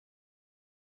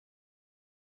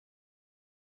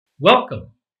Welcome!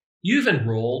 You've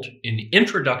enrolled in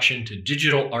Introduction to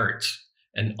Digital Arts,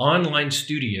 an online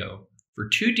studio for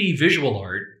 2D visual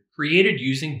art created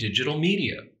using digital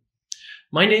media.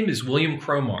 My name is William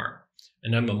Cromar,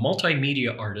 and I'm a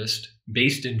multimedia artist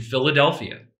based in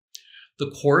Philadelphia. The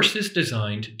course is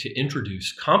designed to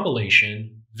introduce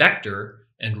compilation, vector,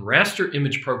 and raster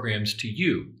image programs to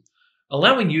you,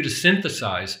 allowing you to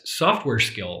synthesize software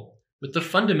skill with the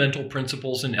fundamental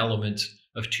principles and elements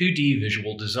of 2D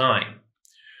visual design.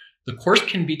 The course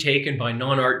can be taken by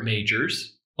non-art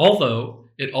majors, although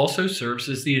it also serves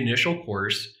as the initial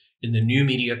course in the new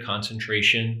media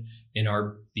concentration in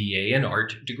our BA in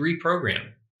Art degree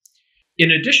program.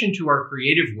 In addition to our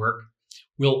creative work,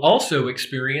 we'll also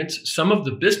experience some of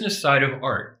the business side of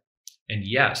art. And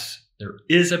yes, there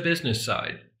is a business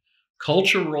side.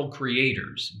 Cultural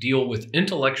creators deal with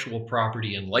intellectual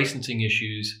property and licensing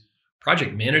issues,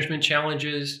 project management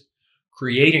challenges,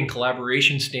 creating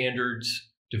collaboration standards,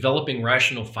 developing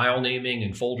rational file naming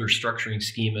and folder structuring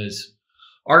schemas,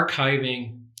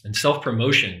 archiving, and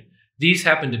self-promotion. These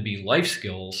happen to be life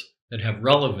skills that have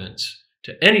relevance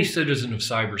to any citizen of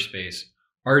cyberspace,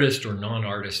 artist or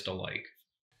non-artist alike.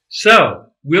 So,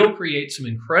 we'll create some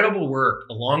incredible work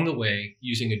along the way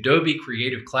using Adobe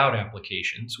Creative Cloud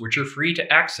applications, which are free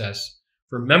to access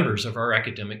for members of our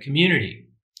academic community.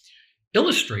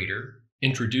 Illustrator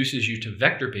introduces you to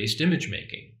vector-based image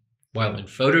making, while in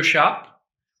Photoshop,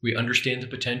 we understand the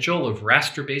potential of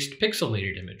raster-based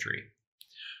pixelated imagery.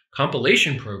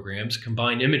 Compilation programs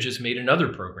combine images made in other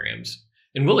programs,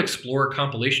 and we'll explore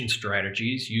compilation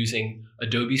strategies using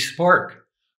Adobe Spark,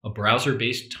 a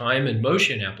browser-based time and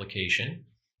motion application,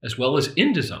 as well as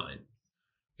InDesign,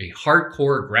 a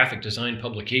hardcore graphic design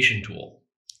publication tool.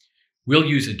 We'll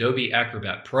use Adobe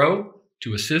Acrobat Pro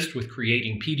to assist with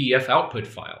creating PDF output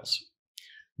files.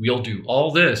 We'll do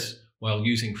all this while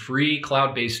using free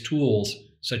cloud-based tools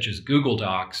such as Google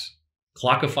Docs,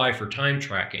 Clockify for time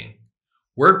tracking,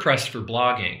 WordPress for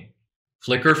blogging,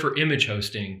 Flickr for image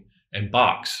hosting, and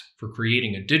Box for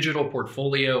creating a digital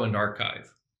portfolio and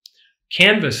archive.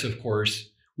 Canvas, of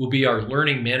course, will be our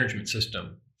learning management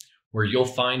system, where you'll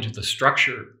find the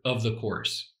structure of the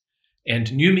course.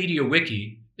 And New Media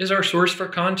Wiki is our source for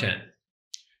content.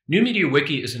 New Media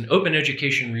Wiki is an open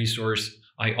education resource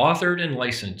I authored and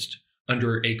licensed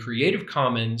under a Creative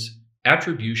Commons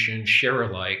Attribution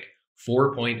Share-alike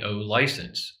 4.0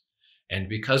 license. And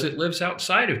because it lives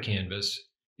outside of Canvas,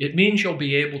 it means you'll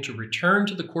be able to return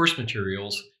to the course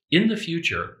materials in the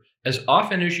future as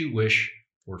often as you wish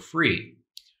for free.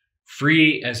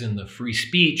 Free as in the free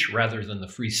speech rather than the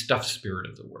free stuff spirit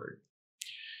of the word.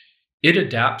 It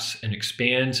adapts and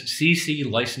expands CC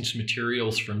licensed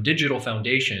materials from Digital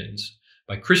Foundations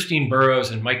by Christine Burrows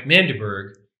and Mike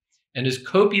Mandiberg, and is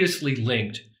copiously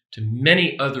linked to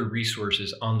many other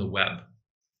resources on the web.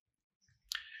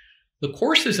 The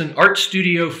course is an art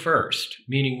studio first,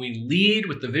 meaning we lead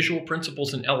with the visual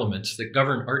principles and elements that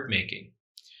govern art making.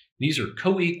 These are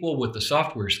co-equal with the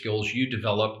software skills you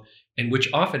develop and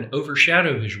which often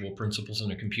overshadow visual principles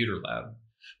in a computer lab.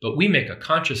 But we make a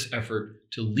conscious effort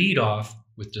to lead off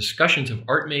with discussions of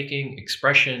art making,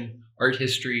 expression, art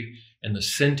history, and the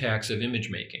syntax of image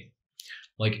making.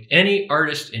 Like any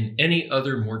artist in any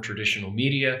other more traditional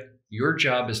media, your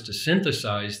job is to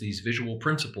synthesize these visual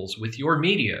principles with your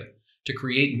media to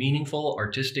create meaningful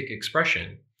artistic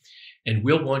expression. And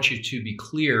we'll want you to be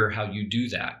clear how you do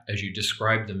that as you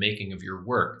describe the making of your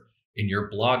work in your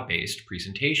blog-based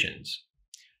presentations.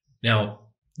 Now,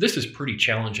 this is pretty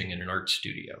challenging in an art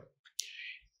studio.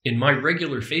 In my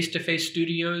regular face-to-face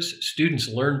studios, students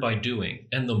learn by doing,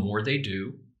 and the more they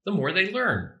do, the more they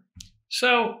learn.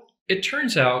 So it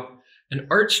turns out an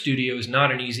art studio is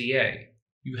not an easy A.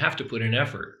 You have to put in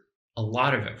effort, a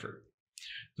lot of effort.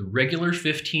 The regular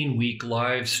 15-week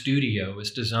live studio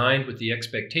is designed with the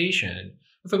expectation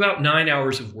of about 9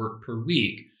 hours of work per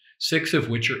week, 6 of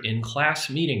which are in-class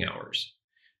meeting hours.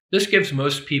 This gives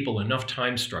most people enough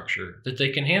time structure that they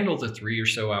can handle the 3 or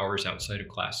so hours outside of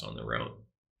class on their own.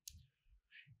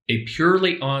 A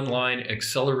purely online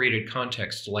accelerated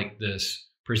context like this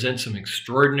presents some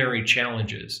extraordinary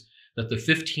challenges that the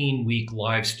 15-week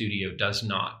live studio does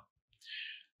not.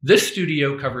 This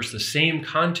studio covers the same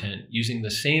content using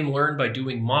the same learn by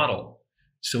doing model.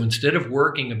 So instead of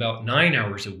working about 9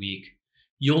 hours a week,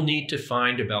 you'll need to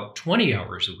find about 20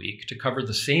 hours a week to cover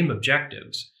the same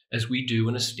objectives as we do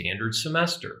in a standard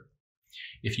semester.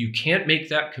 If you can't make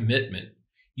that commitment,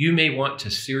 you may want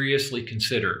to seriously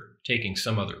consider taking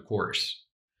some other course.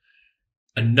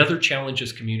 Another challenge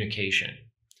is communication.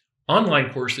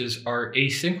 Online courses are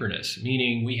asynchronous,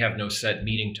 meaning we have no set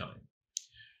meeting time.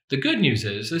 The good news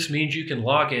is this means you can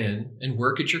log in and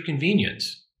work at your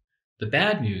convenience. The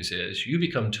bad news is you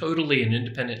become totally and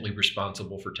independently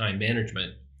responsible for time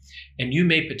management, and you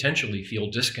may potentially feel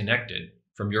disconnected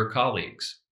from your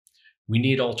colleagues. We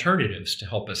need alternatives to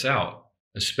help us out,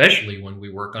 especially when we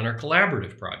work on our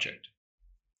collaborative project.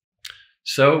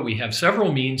 So we have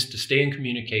several means to stay in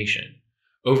communication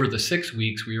over the 6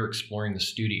 weeks we are exploring the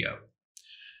studio.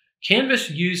 Canvas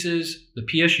uses the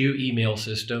PSU email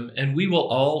system, and we will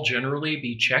all generally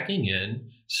be checking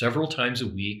in several times a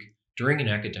week during an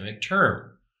academic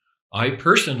term. I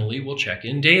personally will check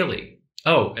in daily.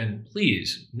 Oh, and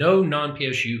please, no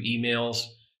non-PSU emails,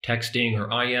 texting, or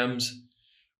IMs.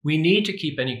 We need to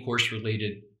keep any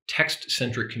course-related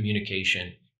text-centric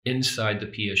communication inside the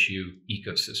PSU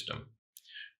ecosystem.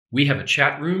 We have a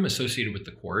chat room associated with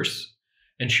the course,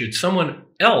 and should someone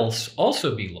else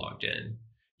also be logged in,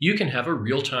 you can have a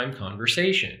real-time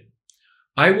conversation.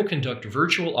 I will conduct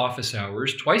virtual office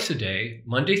hours twice a day,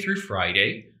 Monday through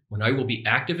Friday, when I will be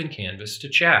active in Canvas to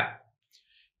chat.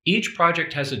 Each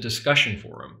project has a discussion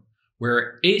forum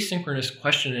where asynchronous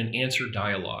question and answer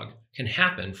dialogue can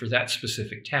happen for that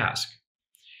specific task.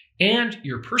 And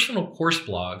your personal course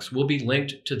blogs will be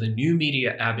linked to the New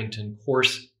Media Abington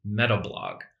course meta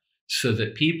blog so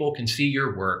that people can see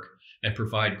your work and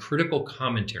provide critical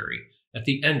commentary at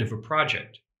the end of a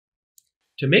project.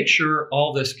 To make sure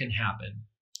all this can happen,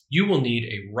 you will need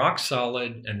a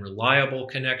rock-solid and reliable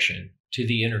connection to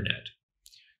the internet.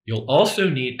 You'll also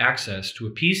need access to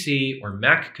a PC or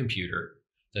Mac computer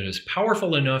that is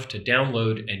powerful enough to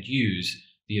download and use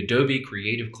the Adobe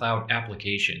Creative Cloud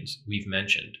applications we've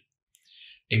mentioned.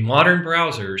 A modern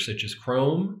browser such as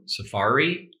Chrome,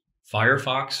 Safari,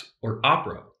 Firefox, or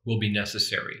Opera will be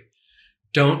necessary.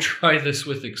 Don't try this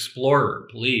with Explorer,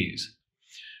 please.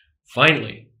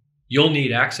 Finally, you'll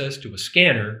need access to a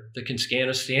scanner that can scan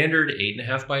a standard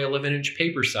 8.5 by 11 inch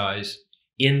paper size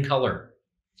in color.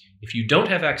 If you don't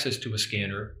have access to a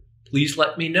scanner, please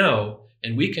let me know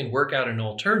and we can work out an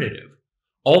alternative.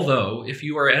 Although, if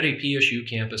you are at a PSU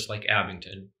campus like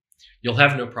Abington, you'll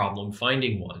have no problem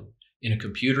finding one in a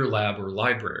computer lab or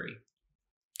library.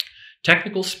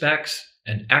 Technical specs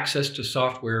and access to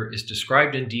software is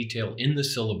described in detail in the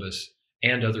syllabus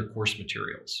and other course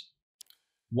materials.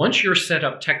 Once you're set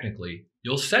up technically,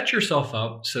 you'll set yourself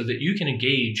up so that you can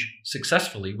engage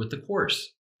successfully with the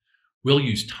course. We'll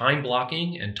use time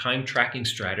blocking and time tracking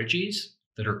strategies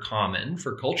that are common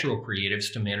for cultural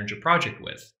creatives to manage a project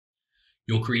with.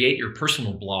 You'll create your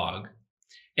personal blog,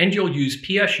 and you'll use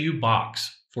PSU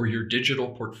Box for your digital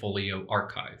portfolio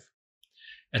archive.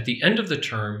 At the end of the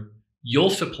term, you'll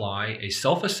supply a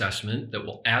self-assessment that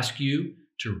will ask you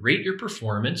to rate your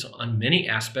performance on many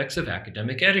aspects of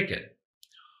academic etiquette.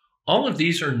 All of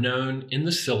these are known in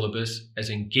the syllabus as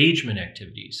engagement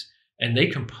activities, and they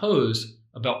compose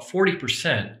about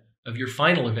 40% of your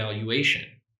final evaluation.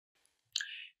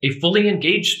 A fully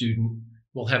engaged student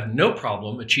will have no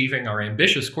problem achieving our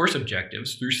ambitious course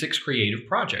objectives through 6 creative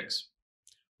projects: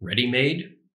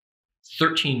 Ready-Made,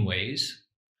 13 Ways,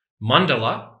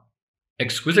 Mandala,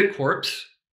 Exquisite Corpse,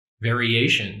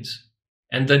 Variations,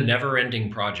 and the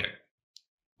Never-Ending Project.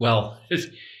 Well,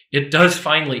 it does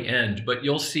finally end, but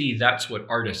you'll see that's what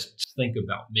artists think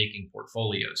about making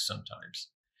portfolios sometimes.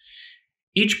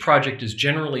 Each project is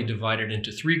generally divided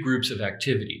into 3 groups of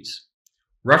activities: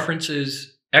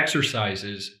 references,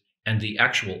 exercises, and the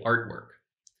actual artwork.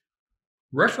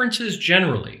 References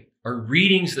generally are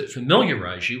readings that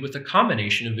familiarize you with a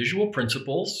combination of visual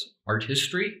principles, art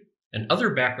history, and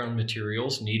other background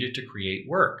materials needed to create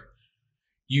work.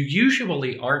 You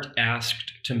usually aren't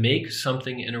asked to make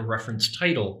something in a reference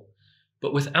title,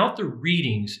 but without the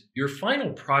readings, your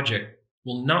final project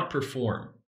will not perform.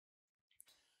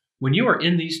 When you are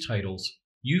in these titles,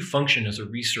 you function as a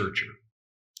researcher.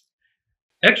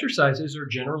 Exercises are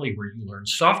generally where you learn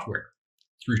software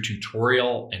through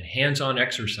tutorial and hands-on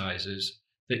exercises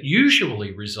that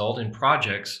usually result in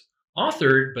projects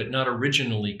authored but not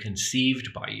originally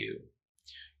conceived by you.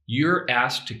 You're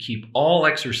asked to keep all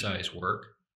exercise work,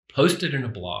 post it in a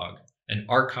blog, and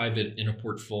archive it in a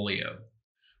portfolio.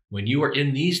 When you are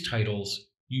in these titles,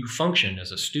 you function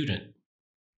as a student.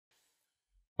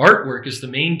 Artwork is the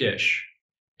main dish.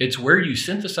 It's where you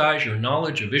synthesize your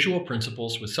knowledge of visual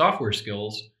principles with software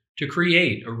skills to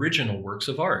create original works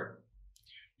of art.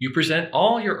 You present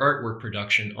all your artwork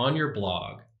production on your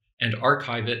blog and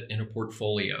archive it in a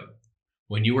portfolio.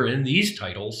 When you are in these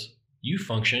titles, you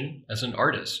function as an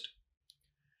artist.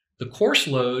 The course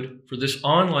load for this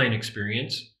online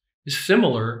experience is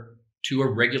similar to a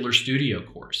regular studio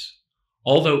course,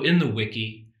 although in the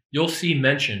wiki, you'll see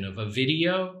mention of a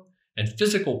video and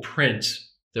physical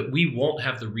prints that we won't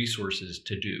have the resources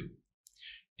to do.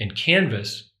 In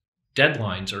Canvas,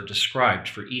 deadlines are described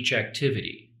for each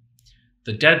activity.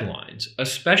 The deadlines,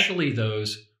 especially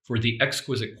those for the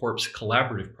Exquisite Corpse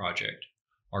Collaborative Project,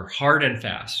 are hard and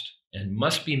fast and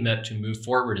must be met to move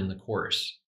forward in the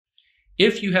course.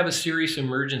 If you have a serious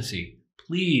emergency,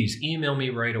 please email me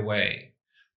right away.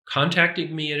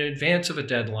 Contacting me in advance of a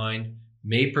deadline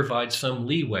may provide some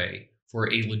leeway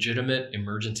for a legitimate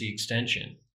emergency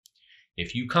extension.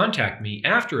 If you contact me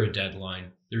after a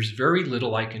deadline, there's very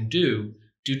little I can do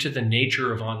due to the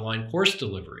nature of online course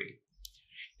delivery.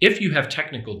 If you have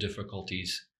technical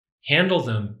difficulties, handle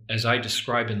them as I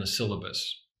describe in the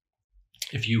syllabus.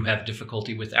 If you have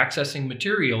difficulty with accessing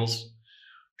materials,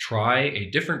 try a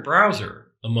different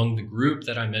browser among the group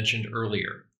that I mentioned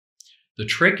earlier. The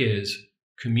trick is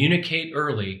communicate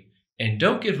early and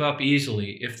don't give up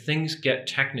easily if things get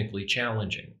technically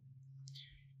challenging.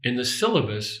 In the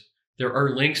syllabus, there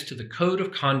are links to the Code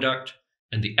of Conduct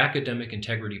and the Academic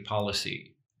Integrity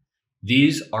Policy.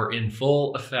 These are in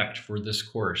full effect for this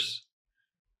course.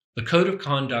 The Code of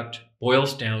Conduct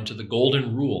boils down to the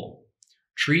golden rule: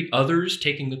 treat others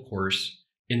taking the course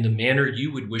in the manner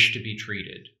you would wish to be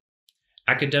treated.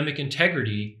 Academic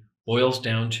integrity boils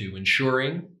down to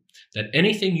ensuring that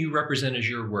anything you represent as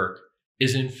your work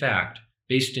is in fact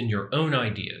based in your own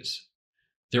ideas.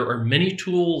 There are many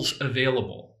tools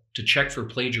available to check for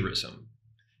plagiarism.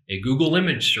 A Google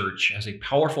image search has a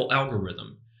powerful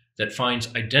algorithm that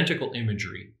finds identical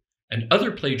imagery, and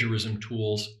other plagiarism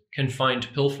tools can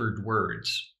find pilfered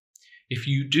words. If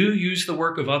you do use the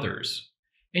work of others,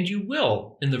 and you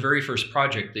will in the very first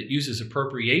project that uses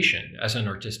appropriation as an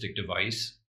artistic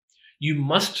device, you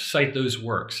must cite those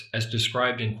works as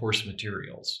described in course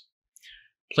materials.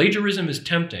 Plagiarism is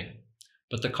tempting,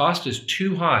 but the cost is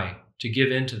too high to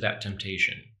give in to that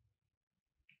temptation.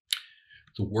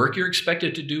 The work you're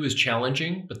expected to do is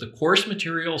challenging, but the course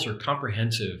materials are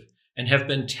comprehensive and have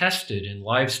been tested in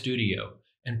Live Studio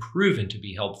and proven to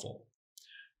be helpful.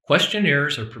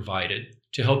 Questionnaires are provided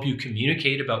to help you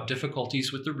communicate about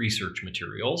difficulties with the research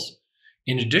materials,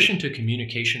 in addition to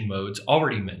communication modes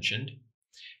already mentioned,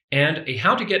 and a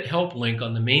How to Get Help link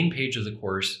on the main page of the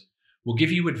course will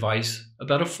give you advice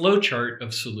about a flowchart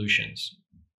of solutions.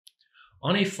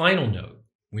 On a final note,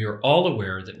 we are all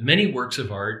aware that many works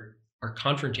of art are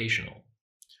confrontational.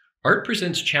 Art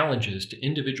presents challenges to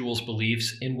individuals'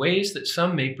 beliefs in ways that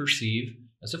some may perceive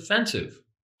as offensive.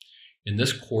 In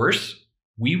this course,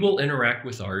 we will interact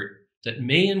with art that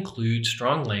may include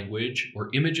strong language or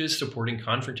images supporting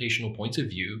confrontational points of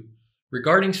view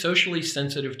regarding socially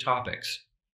sensitive topics,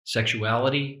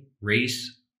 sexuality,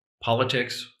 race,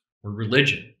 politics, or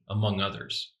religion, among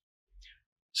others.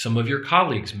 Some of your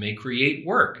colleagues may create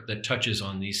work that touches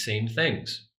on these same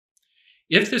things.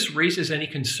 If this raises any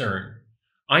concern,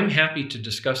 I'm happy to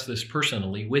discuss this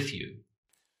personally with you.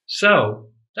 So,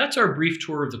 that's our brief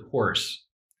tour of the course.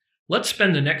 Let's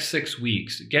spend the next 6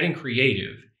 weeks getting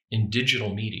creative in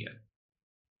digital media.